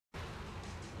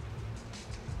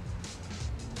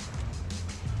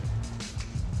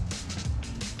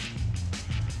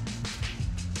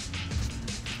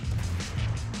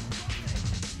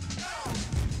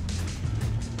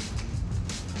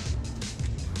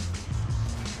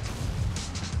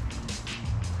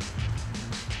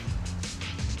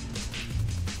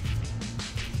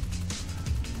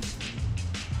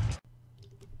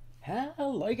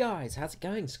Hello guys, how's it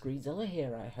going? Screezilla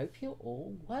here, I hope you're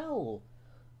all well.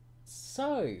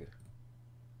 So,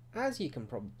 as you can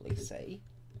probably see,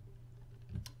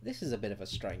 this is a bit of a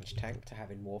strange tank to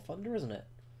have in War Thunder, isn't it?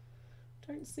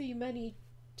 Don't see many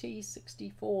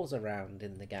T-64s around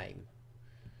in the game.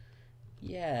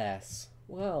 Yes,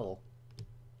 well,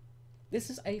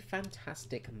 this is a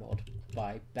fantastic mod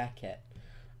by Beckett.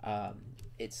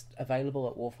 It's available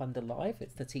at War Thunder Live.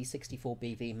 It's the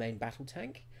T-64BV main battle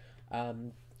tank.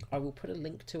 I will put a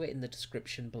link to it in the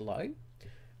description below.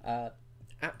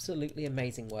 Absolutely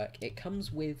amazing work. It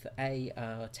comes with a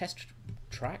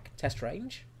test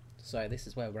range. So this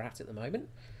is where we're at the moment.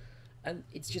 And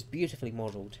it's just beautifully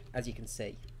modelled, as you can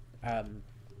see.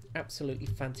 Absolutely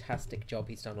fantastic job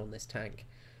he's done on this tank.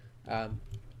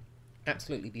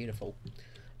 Absolutely beautiful.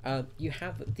 You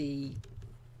have the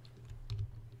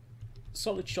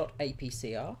solid shot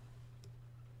APCR,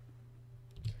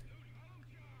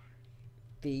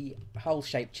 the hull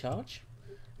shape charge,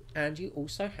 and you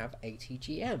also have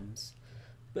ATGMs.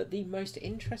 But the most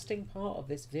interesting part of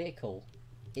this vehicle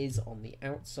is on the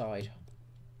outside,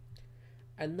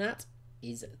 and that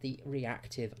is the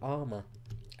reactive armour,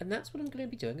 and that's what I'm going to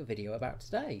be doing a video about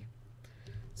today.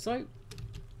 So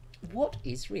what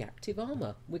is reactive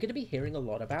armour? We're going to be hearing a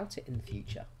lot about it in the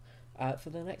future. For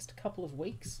the next couple of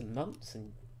weeks and months,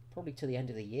 and probably to the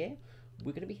end of the year,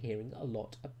 we're going to be hearing a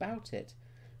lot about it.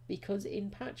 Because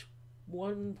in patch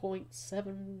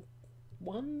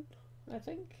 1.71, I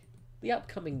think, the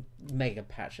upcoming mega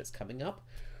patch that's coming up,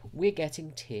 we're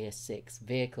getting tier 6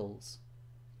 vehicles.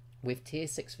 With tier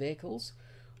 6 vehicles,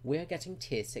 we're getting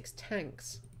tier 6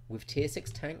 tanks. With tier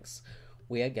 6 tanks,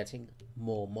 we are getting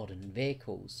more modern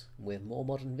vehicles. With more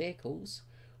modern vehicles,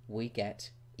 we get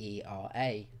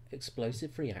ERA,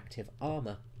 Explosive Reactive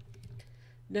Armour.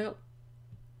 Now,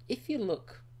 if you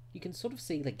look, you can sort of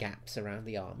see the gaps around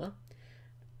the armour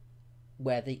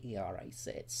where the ERA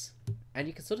sits, and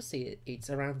you can sort of see it's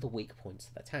around the weak points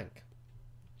of the tank.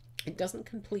 It doesn't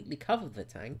completely cover the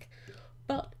tank,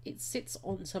 but it sits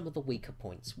on some of the weaker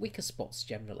points, weaker spots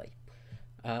generally.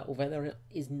 Although there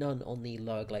is none on the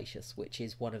lower glacis, which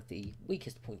is one of the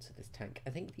weakest points of this tank.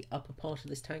 I think the upper part of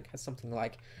this tank has something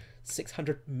like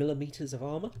 600mm of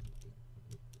armour,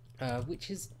 which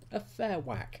is a fair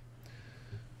whack.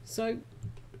 So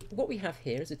what we have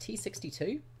here is a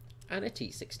T-62 and a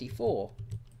T-64.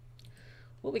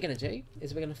 What we're going to do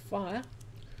is we're going to fire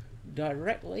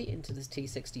directly into this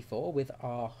T-64 with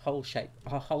our shape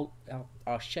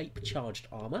charged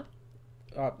armor,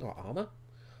 not armor,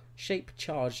 shape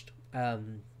charged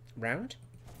round.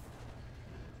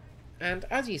 And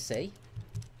as you see,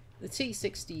 the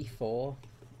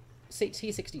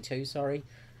T-62, sorry,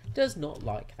 does not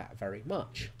like that very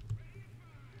much.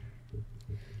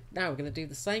 Now we're going to do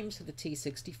the same to the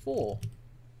T-64. We'll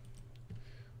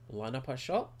line up our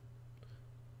shot,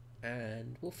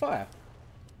 and we'll fire.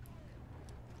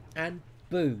 And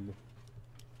boom.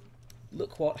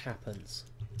 Look what happens.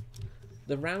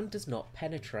 The round does not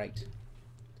penetrate.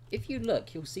 If you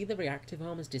look, you'll see the reactive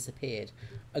armour's disappeared.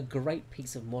 A great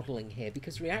piece of modelling here,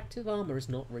 because reactive armour is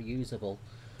not reusable.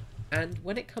 And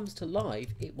when it comes to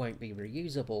live, it won't be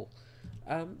reusable.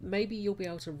 Maybe you'll be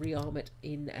able to rearm it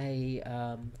in a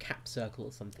cap circle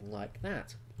or something like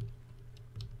that.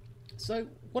 So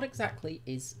what exactly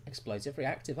is explosive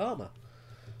reactive armour?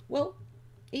 Well,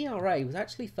 ERA was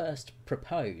actually first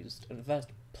proposed and first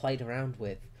played around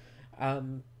with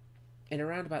in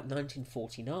around about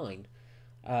 1949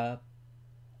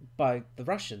 by the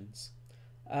Russians.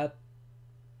 The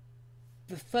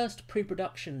first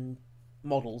pre-production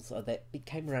models of it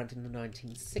came around in the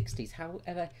 1960s.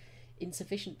 However,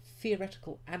 insufficient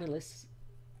theoretical analysis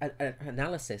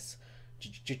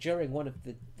during one of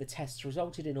the tests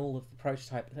resulted in all of the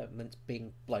prototype elements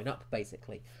being blown up,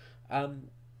 basically.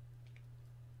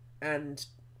 And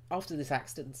after this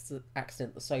accident, the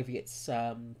Soviets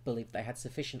believed they had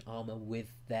sufficient armour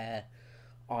with their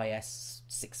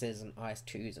IS-6s and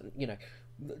IS-2s, and, you know,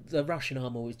 the Russian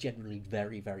armour was generally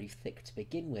very, very thick to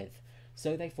begin with.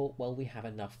 So they thought, well, we have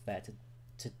enough there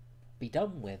to be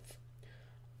done with.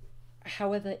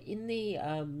 However, in the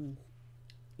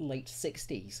late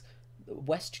 60s,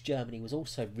 West Germany was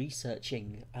also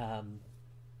researching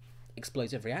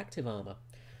explosive reactive armour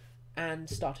and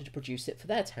started to produce it for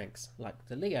their tanks, like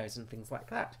the Leos and things like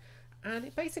that. And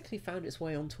it basically found its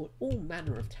way onto all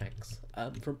manner of tanks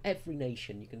from every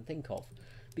nation you can think of,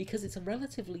 because it's a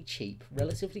relatively cheap,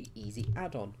 relatively easy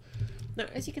add-on. Now,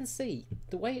 as you can see,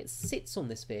 the way it sits on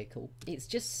this vehicle, it's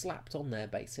just slapped on there,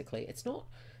 basically. It's not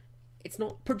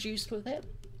produced with it.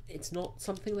 It's not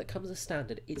something that comes as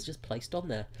standard. It's just placed on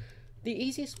there. The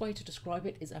easiest way to describe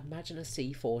it is imagine a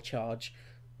C4 charge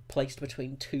placed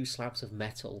between two slabs of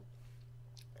metal.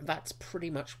 That's pretty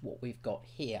much what we've got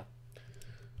here.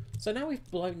 So now we've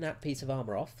blown that piece of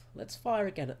armour off, let's fire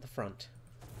again at the front.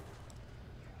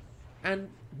 And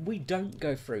we don't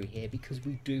go through here because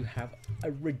we do have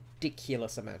a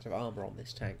ridiculous amount of armour on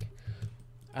this tank.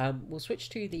 We'll switch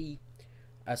to the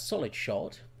solid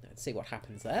shot and see what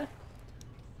happens there.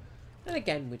 And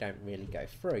again, we don't really go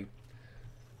through.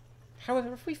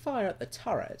 However, if we fire at the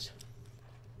turret,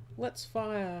 let's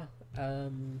fire a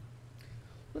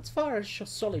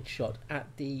solid shot at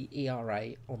the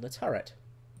ERA on the turret.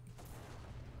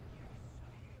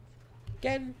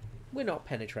 Again, we're not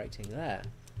penetrating there.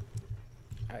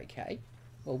 Okay,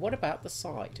 well, what about the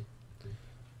side?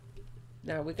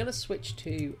 Now we're going to switch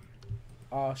to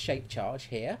our shape charge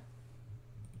here.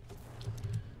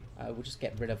 We'll just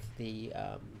get rid of the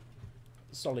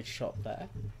solid shot there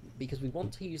because we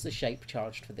want to use the shape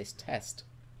charge for this test.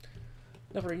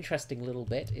 Another interesting little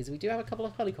bit is we do have a couple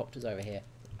of helicopters over here,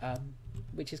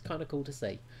 which is kind of cool to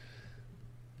see.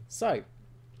 So,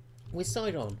 we're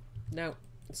side on. Now,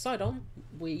 side on,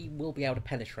 we will be able to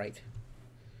penetrate.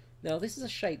 Now, this is a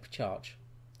shape charge,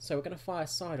 so we're going to fire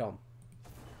side on.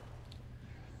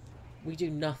 We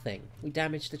do nothing. We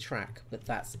damage the track, but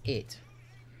that's it.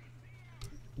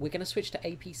 We're going to switch to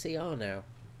APCR now.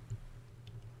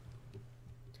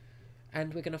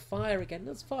 And we're going to fire again.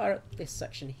 Let's fire at this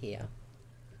section here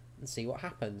and see what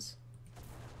happens.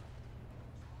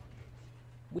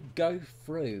 We go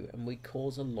through and we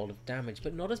cause a lot of damage,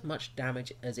 but not as much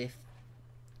damage as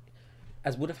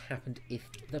would have happened if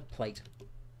the plate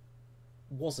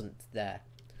wasn't there.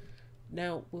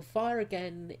 Now we'll fire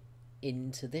again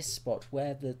into this spot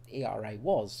where the ERA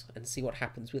was and see what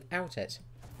happens without it.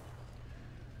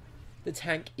 The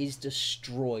tank is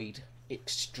destroyed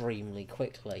extremely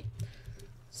quickly.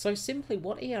 So simply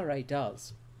what ERA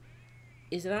does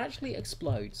is it actually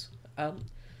explodes.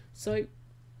 So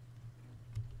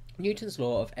Newton's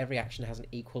law of every action has an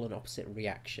equal and opposite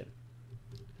reaction.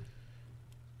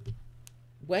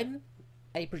 When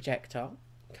a projectile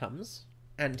comes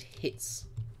and hits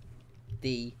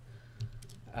the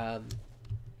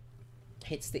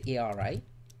ERA,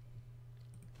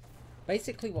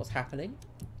 basically what's happening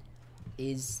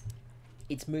is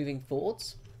it's moving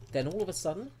forwards, then all of a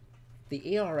sudden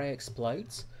the ERA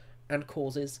explodes and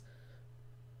causes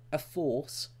a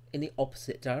force in the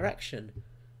opposite direction.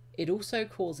 It also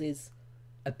causes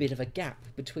a bit of a gap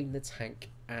between the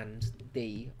tank and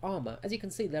the armour. As you can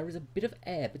see, there is a bit of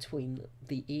air between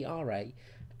the ERA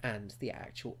and the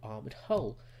actual armoured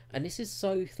hull, and this is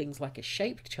so things like a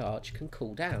shaped charge can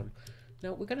cool down.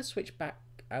 Now we're going to switch back,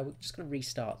 we're just going to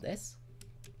restart this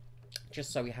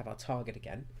just so we have our target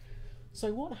again.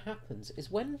 So what happens is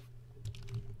when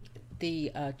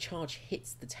the charge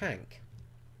hits the tank,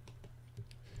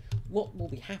 what will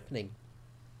be happening,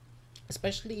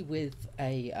 especially with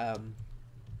a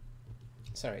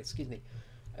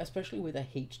especially with a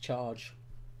heat charge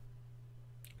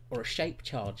or a shape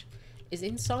charge, is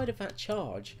inside of that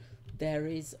charge there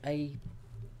is a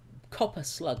copper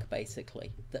slug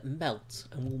basically that melts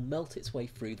and will melt its way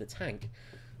through the tank.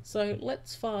 So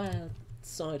let's fire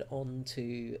side on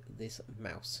to this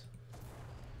mouse.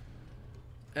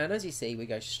 And as you see, we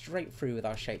go straight through with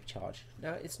our shape charge.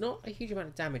 Now, it's not a huge amount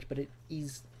of damage, but it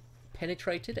is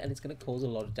penetrated and it's going to cause a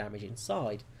lot of damage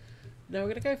inside. Now, we're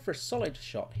going to go for a solid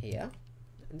shot here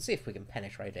and see if we can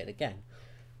penetrate it again,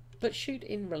 but shoot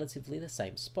in relatively the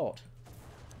same spot.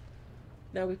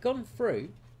 Now, we've gone through,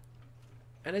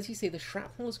 and as you see, the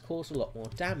shrapnel has caused a lot more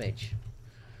damage.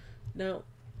 Now,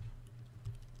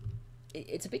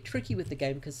 it's a bit tricky with the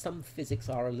game because some physics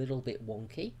are a little bit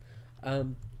wonky.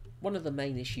 One of the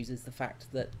main issues is the fact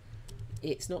that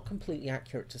it's not completely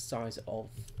accurate to size of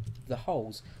the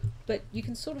holes, but you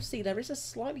can sort of see there is a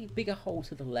slightly bigger hole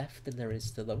to the left than there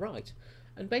is to the right,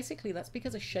 and basically that's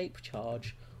because a shape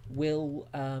charge will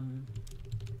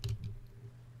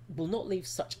not leave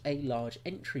such a large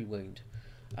entry wound,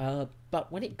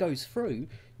 but when it goes through,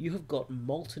 you have got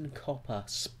molten copper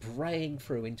spraying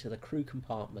through into the crew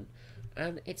compartment,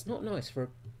 and it's not nice for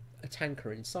a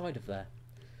tanker inside of there.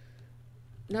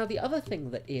 Now, the other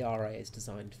thing that ERA is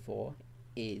designed for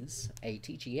is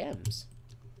ATGMs.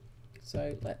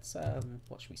 So let's,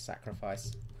 what should we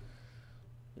sacrifice?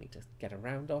 We need to get a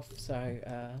round off, so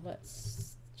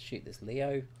let's shoot this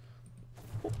Leo.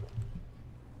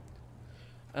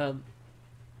 So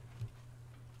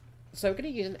we're going to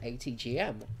use an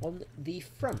ATGM on the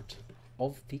front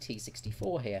of the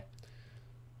T-64 here.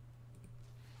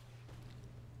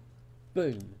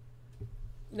 Boom.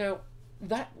 Now,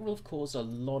 that will have caused a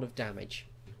lot of damage.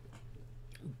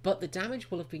 but the damage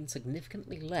will have been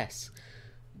significantly less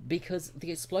because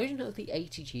the explosion of the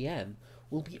ATGM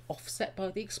will be offset by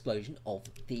the explosion of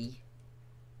the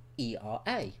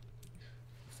ERA.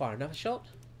 Fire another shot.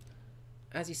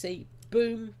 As you see,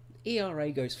 boom,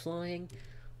 ERA goes flying,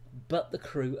 but the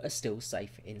crew are still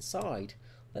safe inside.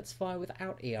 Let's fire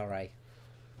without ERA.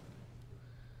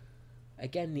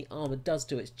 Again, the armour does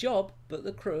do its job, but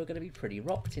the crew are going to be pretty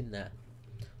rocked in there.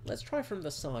 Let's try from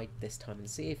the side this time and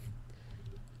see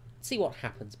what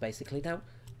happens, basically. Now,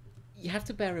 you have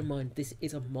to bear in mind this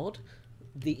is a mod.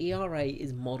 The ERA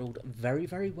is modelled very,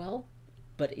 very well,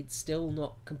 but it's still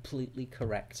not completely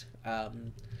correct.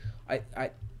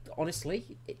 I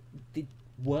honestly, the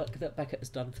work that Beckett has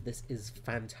done for this is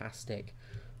fantastic,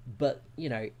 but you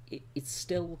know, it's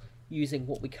still using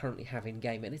what we currently have in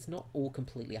game, and it's not all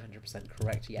completely 100%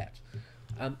 correct yet.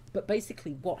 But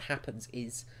basically, what happens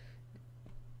is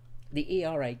the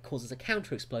ERA causes a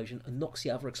counter explosion and knocks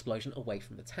the other explosion away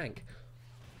from the tank.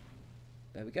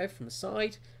 There we go, from the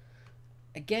side.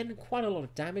 Again, quite a lot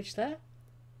of damage there,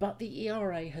 but the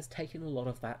ERA has taken a lot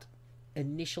of that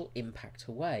initial impact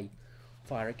away.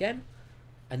 Fire again,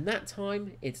 and that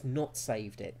time it's not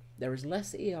saved it. There is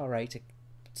less ERA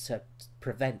to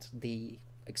prevent the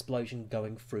explosion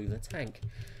going through the tank.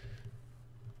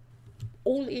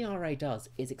 All ERA does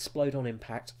is explode on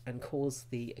impact and cause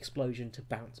the explosion to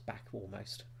bounce back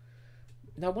almost.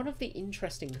 Now, one of the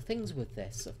interesting things with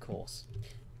this, of course,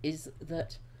 is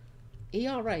that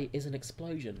ERA is an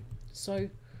explosion. So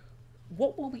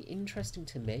what will be interesting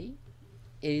to me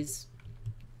is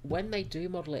when they do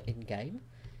model it in game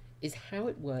is how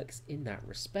it works in that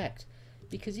respect.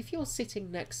 Because if you're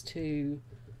sitting next to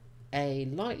a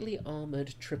lightly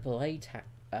armoured AAA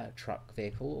truck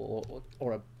vehicle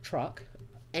or a truck,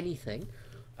 anything,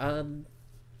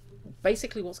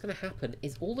 basically what's going to happen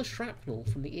is all the shrapnel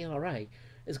from the ERA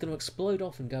is going to explode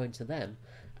off and go into them,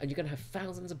 and you're going to have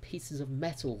thousands of pieces of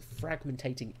metal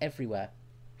fragmentating everywhere.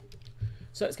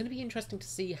 So it's going to be interesting to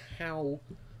see how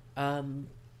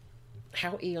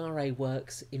ERA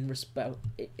works in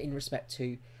respect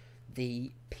to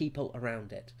the people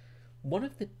around it. One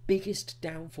of the biggest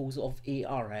downfalls of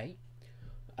ERA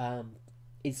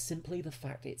is simply the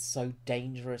fact it's so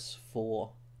dangerous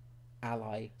for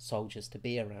ally soldiers to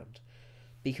be around,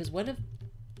 because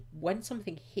when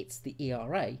something hits the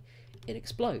ERA, it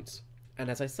explodes, and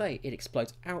as I say, it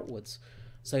explodes outwards,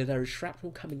 so there is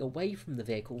shrapnel coming away from the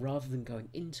vehicle rather than going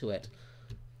into it.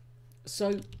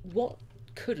 So what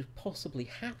could possibly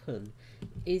happen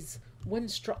is when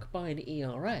struck by an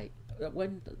ERA,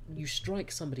 when you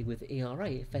strike somebody with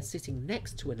ERA, if they're sitting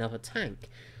next to another tank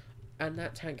and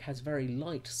that tank has very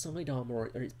light side armour,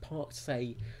 or it's parked,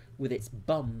 say, with its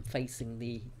bum facing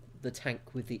the tank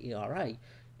with the ERA,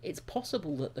 it's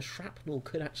possible that the shrapnel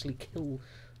could actually kill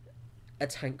a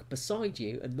tank beside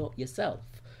you and not yourself.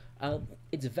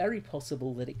 It's very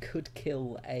possible that it could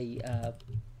kill a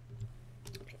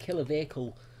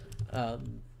vehicle,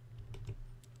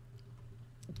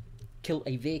 kill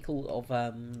a vehicle of what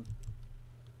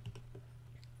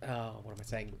am I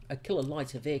saying? Kill a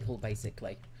lighter vehicle,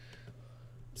 basically.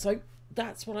 So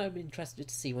that's what I'm interested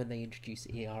to see when they introduce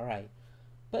ERA.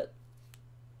 But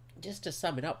just to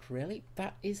sum it up, really,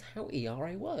 that is how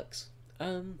ERA works.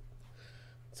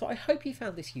 So I hope you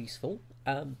found this useful.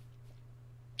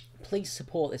 Please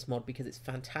support this mod because it's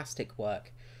fantastic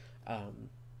work.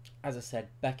 As I said,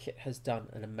 Beckett has done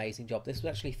an amazing job. This was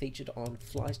actually featured on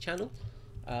Fly's channel,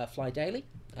 Fly Daily.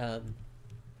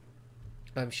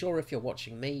 I'm sure if you're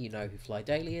watching me, you know who Fly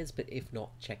Daily is, but if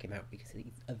not, check him out because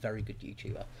he's a very good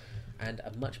YouTuber and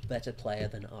a much better player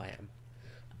than I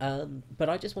am. But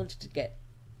I just wanted to get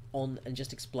on and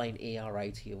just explain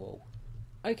ERA to you all.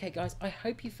 Okay guys, I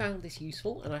hope you found this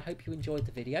useful and I hope you enjoyed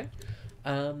the video.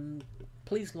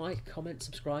 Please like, comment,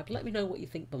 subscribe. Let me know what you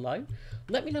think below.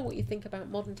 Let me know what you think about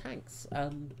modern tanks.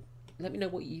 Let me know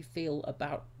what you feel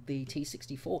about the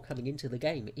T-64 coming into the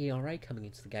game, ERA coming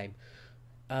into the game.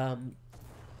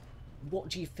 What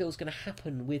do you feel is going to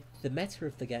happen with the meta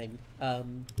of the game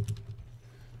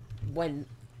when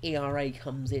ERA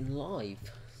comes in live?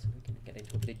 So we're going to get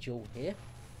into a bit of duel here.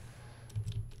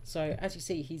 So as you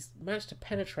see, he's managed to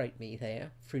penetrate me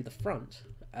there through the front.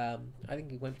 I think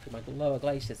he went through my lower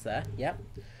glaciers there. Yep.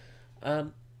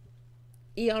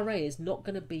 ERA is not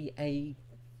going to be a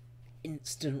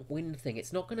instant win thing.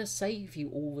 It's not going to save you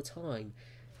all the time.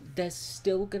 There's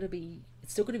still going to be,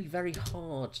 it's still going to be very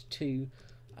hard to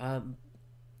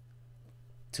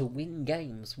win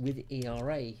games with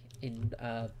ERA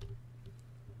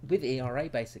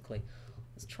basically.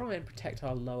 Let's try and protect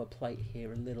our lower plate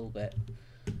here a little bit.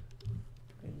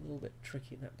 A little bit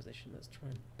tricky in that position. Let's try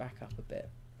and back up a bit.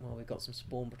 Well, we've got some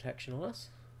spawn protection on us.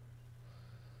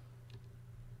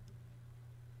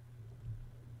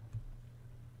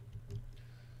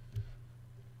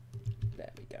 There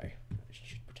we go. That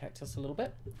should protect us a little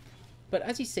bit. But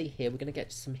as you see here, we're going to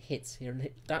get some hits here, and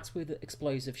that's with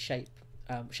explosive shape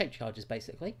charges,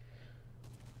 basically.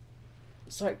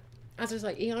 So, as I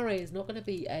say, ERA is not going to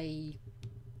be a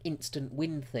instant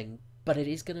win thing, but it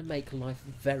is going to make life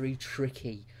very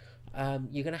tricky.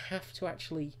 You're going to have to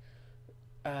actually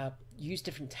use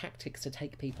different tactics to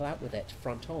take people out with it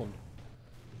front on.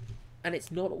 And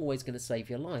it's not always going to save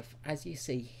your life, as you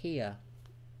see here.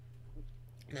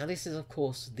 Now this is of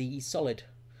course the solid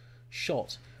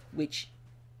shot, which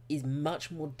is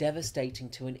much more devastating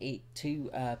to an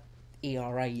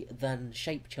ERA than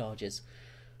shape charges.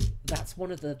 That's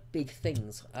one of the big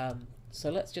things. So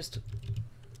let's just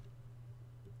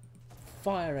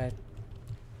fire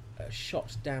a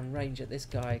shot down range at this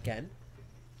guy again.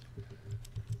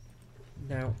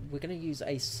 Now we're going to use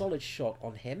a solid shot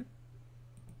on him,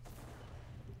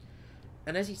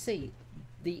 and as you see,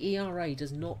 the ERA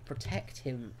does not protect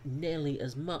him nearly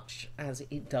as much as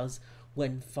it does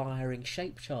when firing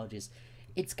shape charges.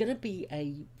 It's going to be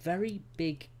a very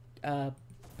big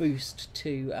boost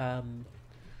to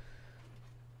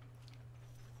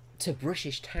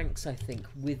British tanks, I think,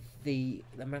 with the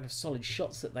amount of solid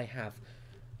shots that they have.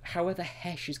 However,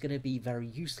 Hesh is going to be very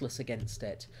useless against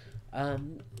it.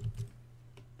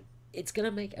 It's going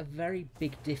to make a very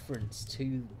big difference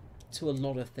to a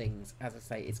lot of things. As I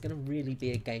say, it's going to really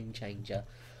be a game changer.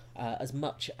 As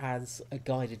much as a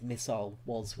guided missile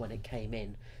was when it came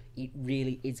in, it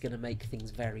really is going to make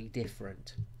things very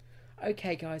different.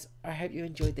 Okay guys, I hope you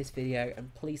enjoyed this video,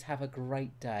 and please have a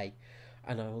great day,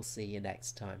 and I will see you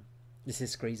next time. This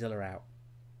is Screezilla out.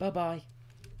 Bye bye.